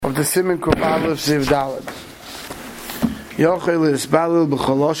of the Siman Kuf Aleph Siv Dalet. Yochel is Balil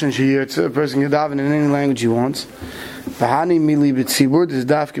b'Cholosh and Sheyirtze. A person can daven in any language he wants. V'hani mili b'tzibur. This is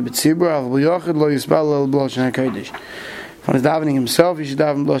dafke b'tzibur. Av b'yochel lo yisbalil b'Loshen HaKodesh. If one is davening himself, he should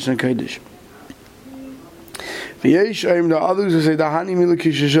daven b'Loshen HaKodesh. V'yesh aim the others who say Dahani mili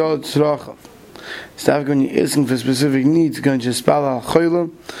kishashol tzrachav. It's dafke when you're asking for specific needs. Going to spell al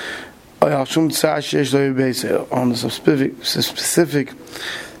choylem. On the specific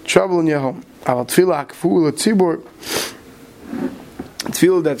trouble in your home. Aval tefillah kful a tzibur.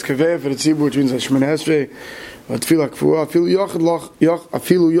 Tefillah that's kaveh for the tzibur, which means Shemona Esrei. Tefillah kful. Afilu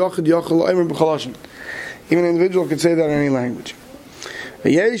yochid yochel omer b'choloshin. Even an individual can say that in any language.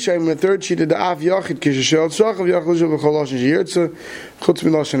 V'yeshaim in the third sheet of the af yochid kishashel tzrachav yochel shel b'choloshin sheyirtze chutz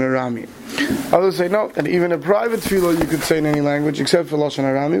miloshin arami. Others say no, and even a private tefillah you could say in any language except for Lashon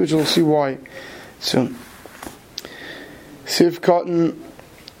Arami, which we'll see why soon. Sif Cotton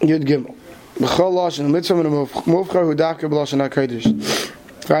Yud Gimel. B'chol Lashon Mitzvah and Mufcha Hu Dafka B'Lashon HaKodesh.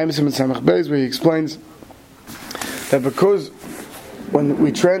 Chaim Yisrael Samach Beis, where he explains that because when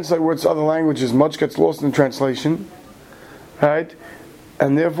we translate words to other languages, much gets lost in translation, right?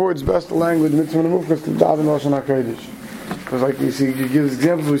 And therefore it's best the language Mitzvah and Mufcha to daven Lashon HaKodesh. Because like we see, he gives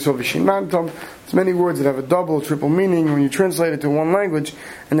examples, we saw Vishinantam, it's many words that have a double, triple meaning. When you translate it to one language,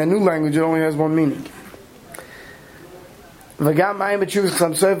 and that new language, it only has one meaning. And that's what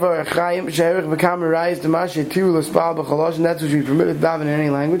we permitted daven in any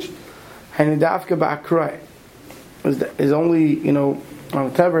language. And the dafka ba'akrai is only, on a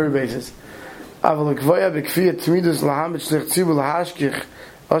temporary basis. But to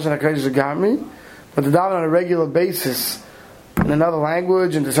daven on a regular basis in another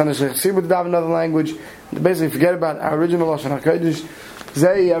language, and to send a Shech Tzibur to daven in another language, to basically forget about our original Lashon HaKodesh,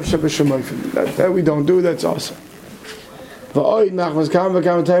 that we don't do, that's awesome. Right,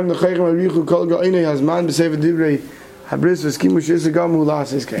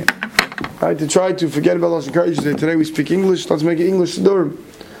 to try to forget about Lashon HaKodesh, today we speak English, let's make it English Sidurim.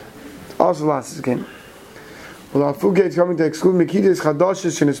 Also last game. Well, our food gate coming to exclude Mekides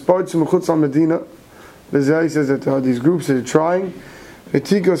Chadashish in his parts from Chutz al-Medina. He says that these groups that are trying. They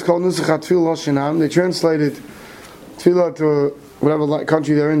translated Tefillah to whatever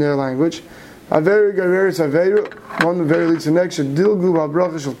country they're in their language. One very leads to next. They got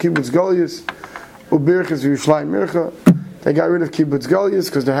rid of Kibbutz Galias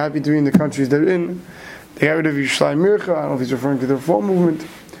because they're happy to be in the countries they're in. They got rid of Yerushalayim Mircha. I don't know if he's referring to the Reform movement.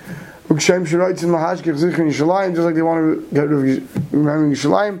 Just like they want to get rid of remembering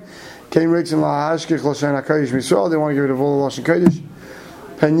Yerushalayim, came rates in Lahashkech Lashon HaKodesh Yisrael. They want to get rid of all the Lashon Kodesh.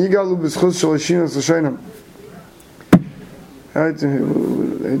 Pen Yigalu b'schus shel Yeshinas Lashonim. Right?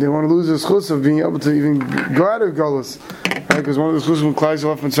 They want to lose the schus of being able to even go out of Galus. Right? Because one of the schus from Klai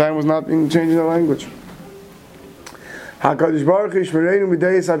Yisrael and Tzayim was not being changing their language. HaKadosh Baruch Hu Yishmereinu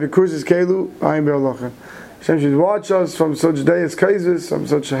B'deis HaBikursis Keilu Ayin Be'alacha. Hashem should watch us from such deis kaisis, from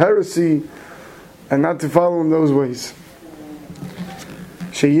such heresy, and not to follow in those ways.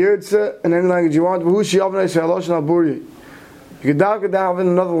 Sheyirtze in any language you want. You can daven in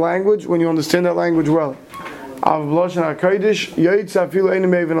another language when you understand that language well. Av Lashon HaKodesh Yitze afilu einu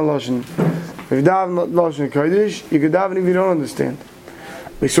meivin HaLashon. If you daven Lashon HaKodesh, you can daven if you don't understand.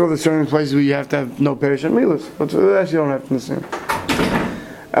 We saw that certain places where you have to have no Perish and Milas, but for the rest you don't have to understand.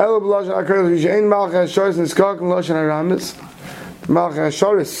 Elo b'Lashon HaKodesh Ein Malchei HaShoris Niskakin Lashon HaRamis. Malchei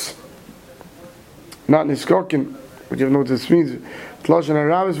HaShoris, not Niskakin, but you have know what this means. Lashon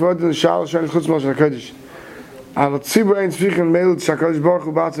HaRamis v'odin l'shal Lashon chutz Lashon HaKodesh. Aval tzibur ein tzvichen meilut shakadosh Baruch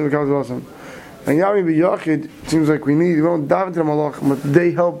Hu b'atzim v'kavod v'asam. And Yami b'Yachid, it seems like we don't daven to the Malach, but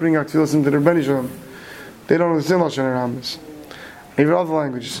they help bring our tefillos into the Rebbeinu Shalom. They don't understand Lashon HaRamis, even other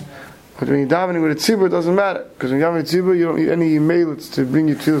languages. But when you're davening with a tzibur, it doesn't matter. Because when you're davening with a tzibur, you don't need any meiluts to bring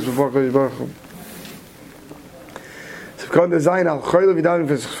your tefillos before Kadosh Baruch Hu. So if you design al choylev, you're davening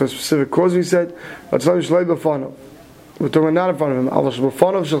for a specific cause, we said, that's not shlei b'fanav. We're talking not in front of him. Al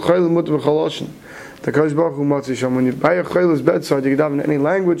b'fanav shel choylev mutar b'choloshin. The Kadosh Baruch Hu matzah sham. When you buy a choylev's bedside, you can daven in any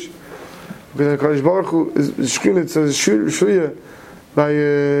language. Because the Kadosh Baruch Hu is the screen that says shuyah by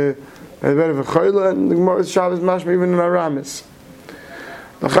the bed of a choylev, and the Gemara Shabbos mashma even in Aramis.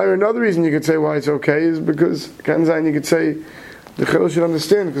 Another reason you could say why it's okay is because Kenzain you could say the Chayil should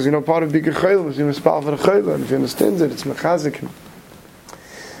understand, because part of Bikkur Chayil is you mispal for the Chayil, and if he understands it, it's mechazik him.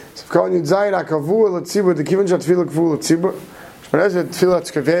 So if calling you Zayin HaKavur L'Tzibur, the Kivin Shat Tefillah Kavur L'Tzibur, Shmoneh Esrei Tefillah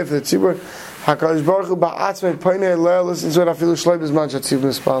Tzkaveh for the Tzibur, HaKadosh Baruch Hu Ba'atzmei Peinei Leil, listen to it, Afilu Shloi B'zman Shat Tzibur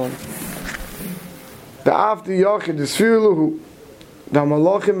Nispalim. The After Yachid, the Sfir Luhu, the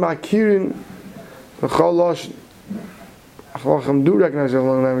Malachim Makirin, the Chol Lashon, Chacham do recognize the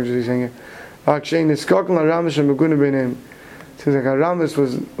long languages he's saying. Akshay niskakel Aramis and Meguna b'neim. It seems like Aramis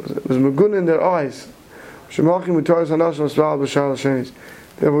was Meguna in their eyes. Shemachim Mutaris Hanashim Spal B'Shal Shenis.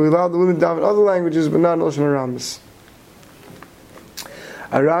 Therefore, we allowed the women to daven in other languages, but not in Lashon Aramis.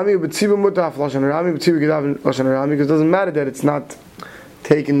 Arami B'Tziba Mutaf Lashon Arami B'Tziba Gedav Lashon Arami, because it doesn't matter that it's not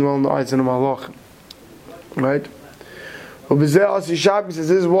taken well in the eyes of the Malach, right? But B'Zeh Asi Shabbos says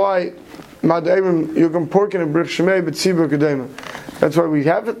this is why Mad Abram you can pork in a Brich Shemei B'Tziba Gedema. That's why we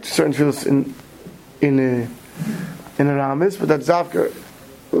have certain fields in Aramis, but that's Zavka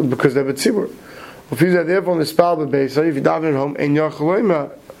because they're B'Tzibur. If you say therefore on the spell base, if you daven at home and you're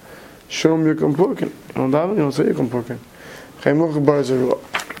chaloima, shum you can pork it. You don't daven, you don't say you can pork it. Right?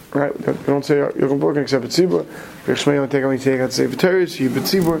 You don't say you can pork it except B'Tzibur. Brich Shemei you don't take only take out say V'Teres, you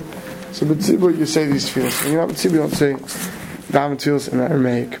B'Tzibur. So B'Tzibur you say these fields. When you're not B'Tzibur you don't say daven fields in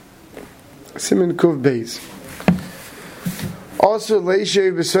Aramaic. Simin Kuv Beis. Also,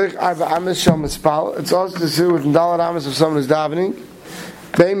 Leishev B'Seich Arba Amis Shal Mispal. It's also to see with Dalat Amis if someone is davening.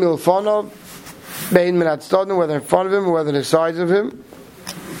 Bein Milfonov, Bein Minat Stodner, whether in front of him or whether to the sides of him.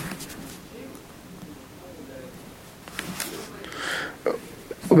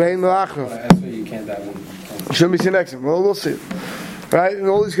 Bein Milachov. That's why you can't daven. Shouldn't be seen next to him. Well, we'll see. Right? In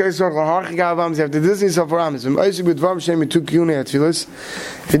all these cases, you have to Disney stuff for Amis. If you're davening,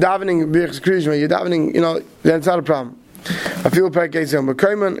 you're davening, then it's not a problem. I feel a case on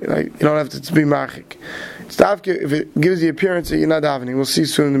Bekaiman, you don't have to be machik. If it gives the appearance that you're not davening, we'll see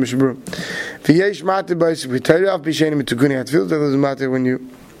soon in the Mishabur. It doesn't matter when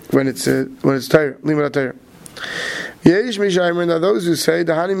it's Torah, Limud Torah. Now those who say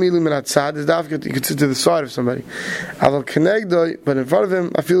the Hani Milim and Atzad is dafka, you can sit to the side of somebody. I will connect, but in front of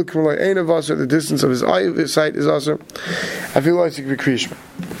him, I feel like ein of us, the distance of his sight is also. I feel like it could be krishma.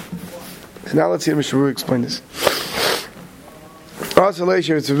 So now let's see the Mishabur explain this. Also,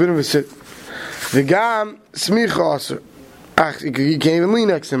 it's a bit of a sit. The gam smicha aser. You can't even lean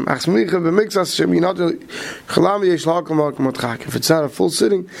next to him. If it's not a full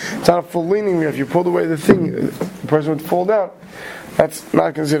sitting, it's not a full leaning. If you pulled away the thing, the person would fall down. That's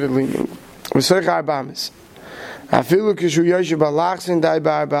not considered leaning. Even if you're sitting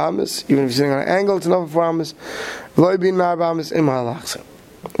on an angle, it's enough for amis.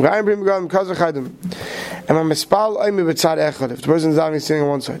 And I'm mispal oimi b'tzad echad. If the person is sitting on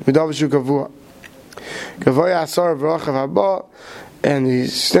one side, and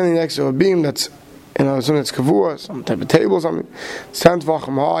he's standing next to a beam that's, something that's kavua, some type of table, something. It's 10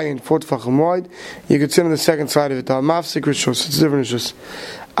 tefachim high and 4 tefachim wide. You could sit on the second side of it. Mafsik rishus. It's different rishus.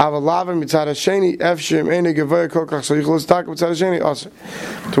 Avalavim b'tzad hasheni efshim ene gavoya kokach. So you can talk b'tzad hasheni also.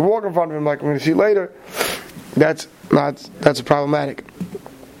 To walk in front of him, like we're going to see later, that's problematic.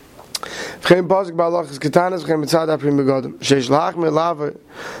 I'm not sure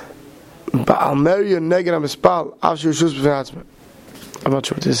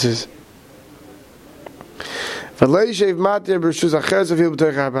what this is. But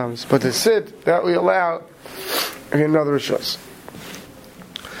to sit, that we allow in another rishus.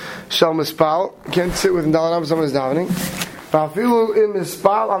 Shal mispal, can't sit with Dalanam, someone is davening.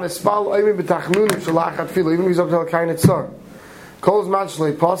 Even if he's up to a kind of tzar. Calls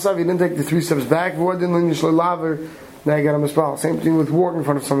matchley pasav. He didn't take the 3 steps back. Same thing with walking in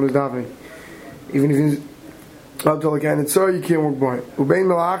front of someone who's davening. Even if he's up to a kind of tzar, you can't walk by him. Ubein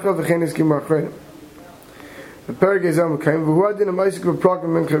melachav v'chenis kimachredim. The Perek Ezam came. V'hu adin a ma'asik v'prokim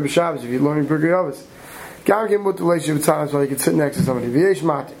mincha b'Shabbos. If you're learning Perkei Avos, Gam came with the leishav v'tzanas so you could sit next to somebody. V'yesh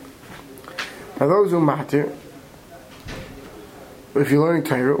matir. Now those who matir, if you're learning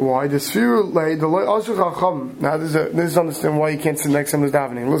Torah, why the sphere lay the loy asur chacham. Now this is understand why you can't sit next to him who's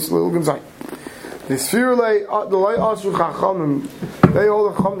davening. Look inside. The sphere lay the loy asur chacham. They all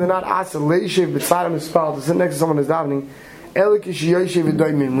the chacham. They're not asked to leishav b'tzad mispal to sit next to someone who's davening. Elikish yoshev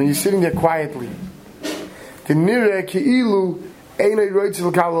v'doimin. When you're sitting there quietly. The nireh keilu einay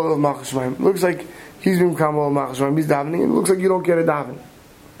roitzel kabel machashmayim. Looks like he's being kabel machashmayim. He's davening, and it looks like you don't get a daven.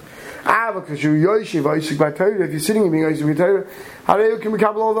 Because you're yoshev yoshev by Torah. If you're sitting and being yoshev by Torah, how do you can be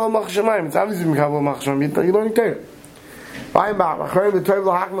kabel machashmayim? It's obviously being kabel machashmayim. You're learning Torah. By mach, achrein the Torah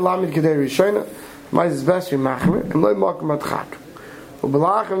lahak melamid kedei rishona. Might is best be machmer and loy makom atchak.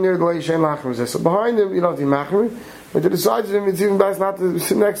 Ubelachem near the way shein lachem is. So behind him, you don't be machmer, but to the sides of him, it's even best not to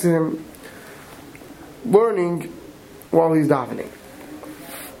sit next to him. Learning while he's davening.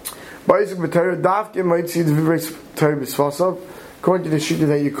 Basic Torah dafke might see the vibrates Torah b'svasav. According to the shita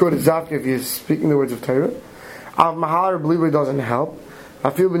that you could, it's dafke if you're speaking the words of Torah. Av mahar believe it doesn't help. I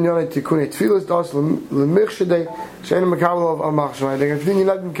feel b'nyonei tikunei tefillas das l'michshadei she'en mekabel of al machshmayim. They're going to think you're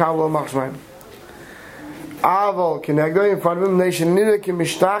not mekabel al machshmayim. Aval Kenegdoi in front of him, Nation Nida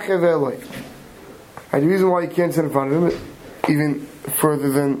Kimishtache Veloi. And the reason why you can't sit in front of him, even further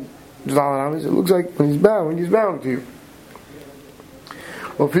than Jadal Ramis, it looks like when he's bowing to you.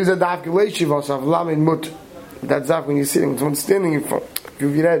 Well, if he's a Daf Geleshi Vasav Lamin Mut, that's Daf when you're sitting, someone's standing in front. If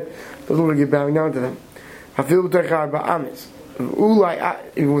you get that, doesn't want to get bowing down to them. I feel with Techar Ba'amis.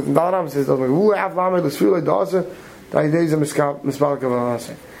 Even with Jadal Ramis says, Ulai Af Lamed, L'Sfilai Dasa, Daideza Mispal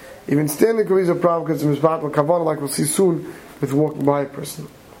Kavanase. Even standing could be a problem because it's Mispal Kavanah, like we'll see soon with walking by a person.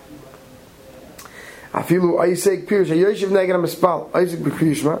 Afilu Isaac Pirush, Yoshev Neged Mispal, Isaac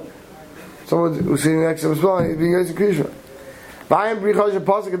B'Krishma. Someone who's sitting next to Mispal, he's being Isaac Krishma. Bayam Brichosh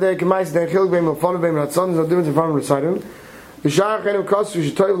Pasuk Adei Kemais Den Chiluk Beim Lefon Beim Ratzon. There's no difference in front of reciting. V'Shar Chenim Kostu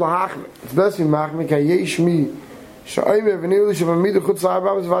Shetoiv Lahachme. It's best in Machme Ka Yesh Mi Sha'ayme V'Nilu Shavamid Chutz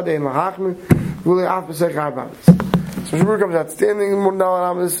Arbamis V'Adei Lahachme V'Ulei Af B'Sech Arbamis. So Shmuel comes out standing in Mordal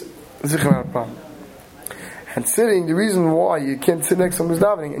Aramis. Zichem not a problem. And sitting, the reason why you can't sit next to someone who's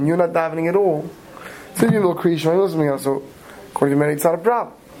davening and you're not davening at all, sitting in the Krishma or something else. So according to many, it's not a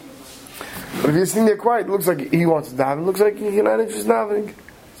problem. But if you're sitting there quiet, it looks like he wants to daven. It looks like you're not interested in davening.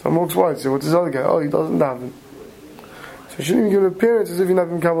 Some looks quiet. So what's this other guy? Oh, he doesn't daven. So you shouldn't even give an appearance as if you're not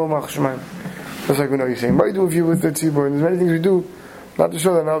being Kabbalah Malchus Shemayim. Just like we know you're saying, what do you do if you're with the tzibur? And there's many things we do not to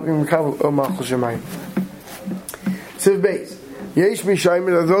show that not being Kabbalah Malchus Shemayim. Siv Beis. Yesh Mishayim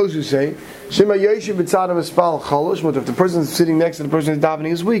are those who say, Shema Yeshiv B'tzadam Espal Cholosh, but if the person is sitting next to the person who's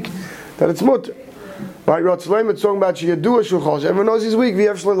davening is weak, that it's mutter. Right, Ratzleim, it's talking about Shiyadua Shulchol. Everyone knows he's weak.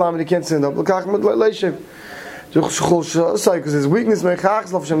 V'yev Shleilam, he can't stand up. L'kach Mut Leishiv. Because his weakness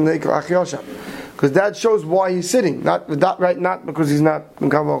Mechachs Lav Shem Neikol Achiyosha. Because that shows why he's sitting, not because he's not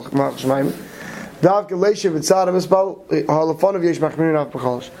Mekabel Malchus Shemayim. Davke Leishiv B'tzadam Espal Halafon of Yesh Machmirin Av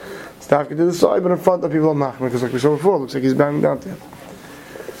B'cholosh. It's Davke to the side, but in front of people of Machmir, because like we saw before, it looks like he's banging down to him.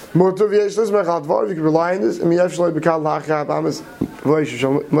 Mutter V'yesh Liz Mechad Var, you can rely on this, and V'yev Shloi B'kal Lachad Amas Leishiv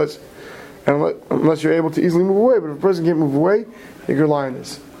Shem. Unless you're able to easily move away, but if a person can't move away, you can rely on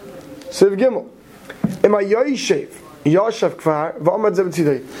this. Siv Gimel.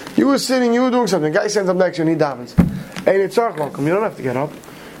 You were sitting, you were doing something. The guy stands up next to you and he davens. And it's our welcome. You don't have to get up.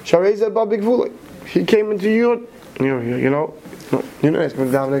 He came into you, you know, you're not asking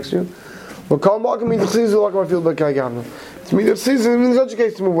him to daven next to you. Well, call Malcolm me the season like I feel like I got him. It's me the season in such a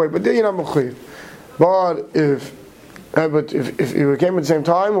case to move away, but then you're not mechuyev. But if you came at the same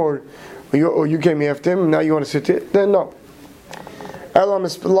time, or you came after him, now you want to sit here, then no. But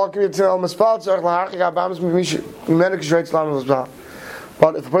if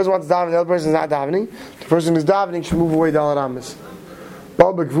a person wants to daven, the other person is not davening, the person who is davening should move away Dal Aramis.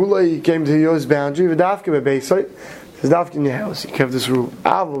 He came to Yo's boundary, says dafka in your house, you have this rule. If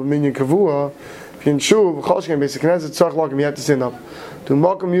you're in Shuv, you have to stand up.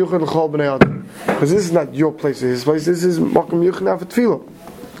 Because this is not your place, this place, this is Makam Yuchan for Tefillah.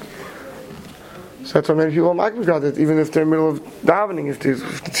 So that's why many people don't like that, even if they're in the middle of davening, if the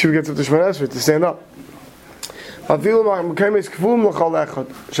tzibur gets up to Shemana Esrei, to stand up.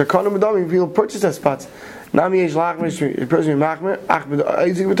 People purchase that spots. If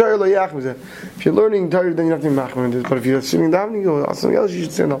you're learning Torah, then you have to be machmir. But if you're sitting davening, you go something else, you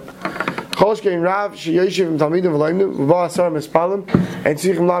should stand up.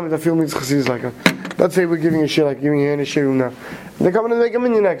 Let's say we're giving a shir, like giving a hand a shirum now. They're coming to make a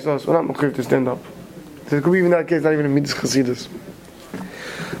minion next to us. We're not mechuyev to stand up. So it could be even that case, not even a midas chasidus.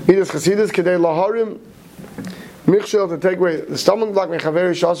 Midas chasidus, kedei laharim, michshel, to take away the stumbling block,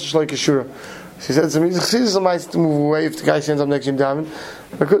 mechaveri shashish like a shura. So he said, it's a midas chasidus, a mice to move away if the guy stands up next to him daven.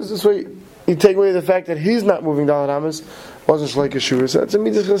 Because this way, you take away the fact that he's not moving down Amos, wasn't shleik a shura. So that's a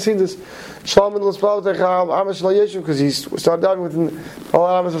midas chasidus. Shalom and l'spal techam Amos shlo yeshu, because he started down with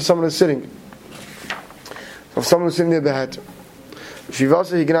all Amos of someone who's sitting. Of someone who's sitting there behat.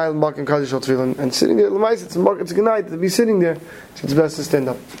 Shivasa he ganai l'makan kaddish al tefillin, and sitting there l'mais it's a ganai to be sitting there. So it's best to stand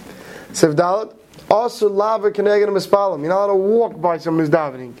up. Sev Dalet also lava keneged mispalim. You're not allowed to walk by someone who's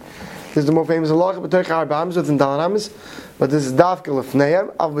davening. This is the more famous halacha b'toich arba'amis within Dal Aramis, but this is dafka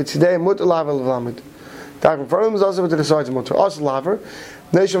l'fneiam av b'tzidei mut lava l'vlamid. Dafka in front of him is also to the sides of mutter. Also lava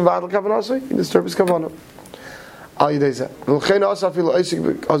nation vadal kavanasai he disturbs kavanah. Al yidei zeh v'chein also afilu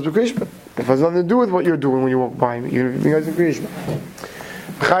oisik as b'krishma. It has nothing to do with what you're doing when you walk by him, even if you're being creation.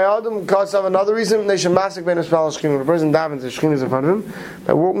 Chayadam cause have another reason. Nation masik ben espal shchina. The person davens the shchina is in front of him.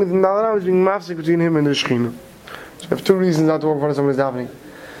 By walking with him Dal Aramis being masik between him and the shchina. So you have two reasons not to walk in front of someone who's davening.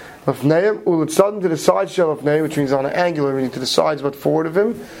 Lefneim ulitzadin to the side shel lefneim, which means on an angular, meaning to the sides but forward of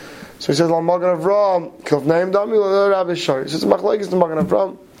him. So he says, "Al Magen Avraham, Kilfneim Dami Rabbi Shari." So it's machlekes to Magen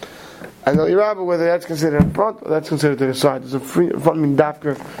Avraham. And the Yerabba, whether that's considered in front or that's considered to the side. There's a front mean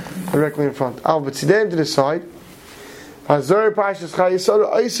dafka directly in front. Al b'tzideim to the side. Hazor Pashas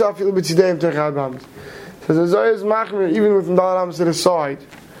Chayisod Isa Afilu b'tzideim to Chayabam. So the Zohar is machmir even with Dalarams to the side.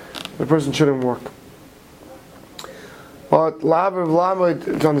 The person shouldn't work. But Laver V'Lamoid,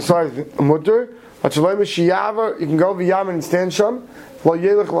 it's on the side of the mutter. But Shalom Shiyavar, you can go v'yamin and stand sham. Lo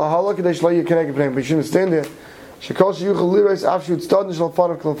Yelech Lahala Kadesh Lo Yekeneg B'nei. But you shouldn't stand there. Shekol Shiyuchel Liros Afshut Stadin Shal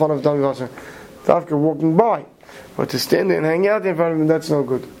Fanav Kol Fanav Dami Vasser. After walking by, but to stand there and hang out in front of him, that's no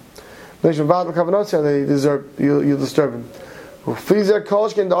good. They deserve, you'll disturb him. Fizer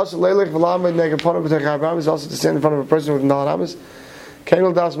Kolshkin Das Lelech V'Lamed Neg Upon Him is also to stand in front of a person with Nalamas.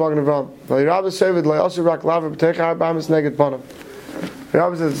 Kenel Das Magen Avram. The Rabbi said with Le'Asur Rak Lava B'Tech Harabamis Neg Upon Him. The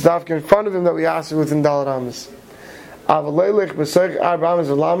Rabbi said it's dafka in front of him that we ask within Dalaramis. Avalelech B'Sech Harabamis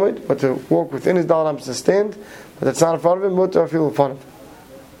V'Lamed, but to walk within his Dalaramis to stand, but that's not in front of him. Mutter feel in front of him.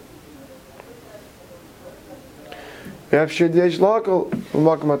 We have Shir Yesh Lakel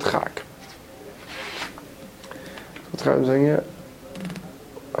L'Makom Atchak. Wat gaan we zeggen hier?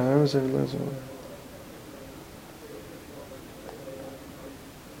 We zeggen lezen.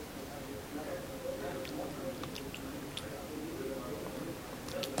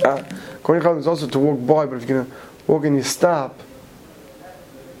 Kohen is also to walk by, but if you're going to walk and you stop,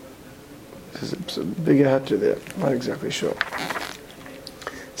 there's a bigger hatcher there. Not exactly sure.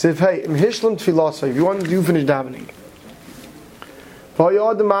 So if hey, im Hishlam Tfilah, if you want to do finish davening,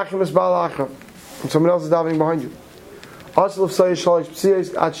 and someone else is davening behind you.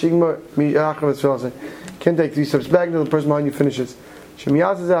 Can't take 3 steps back until the person behind you finishes.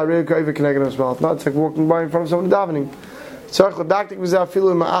 Not it's like walking by in front of someone davening. It's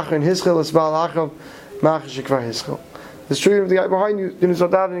true if the guy behind you didn't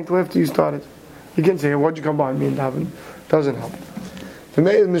start davening until after you started. You can say, hey, why'd you come behind me and daven? Doesn't help. The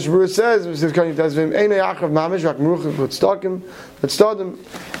Mishmur says, let's start him.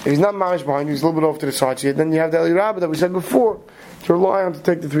 If he's not mamish behind you, he's a little bit off to the side. So then you have the Eli Rabbah that we said before to rely on to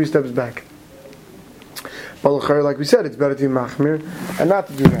take the 3 steps back. But like we said, it's better to be machmir and not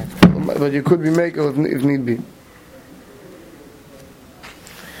to do that. But you could be makel if need be.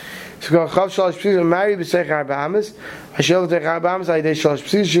 So Chav Shalosh P'sis married b'seich Arba Amis. Hashel v'teich Arba Amis ayidei Shalosh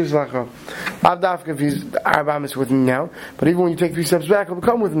P'sis shivs lachav. Avdafka if he's Arba Amis with him now, but even when you take 3 steps back, he'll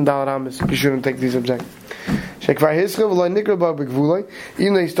become with him Dalar Amis. You shouldn't take 3 steps back. Shekvar Hischel v'loy nikra ba b'gvulay.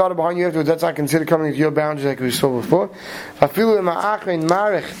 Even though he started behind you afterwards, that's not considered coming into your boundaries like we saw before. Afilu ima'acha in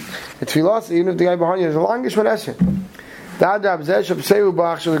marich. It's philosophy, even if the guy behind you is a longish manesher. Da'adab zeh shapseu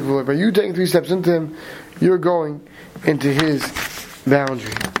ba'ach shel gvulay. By you taking 3 steps into him, you're going into his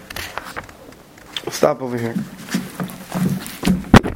boundary. Stop over here.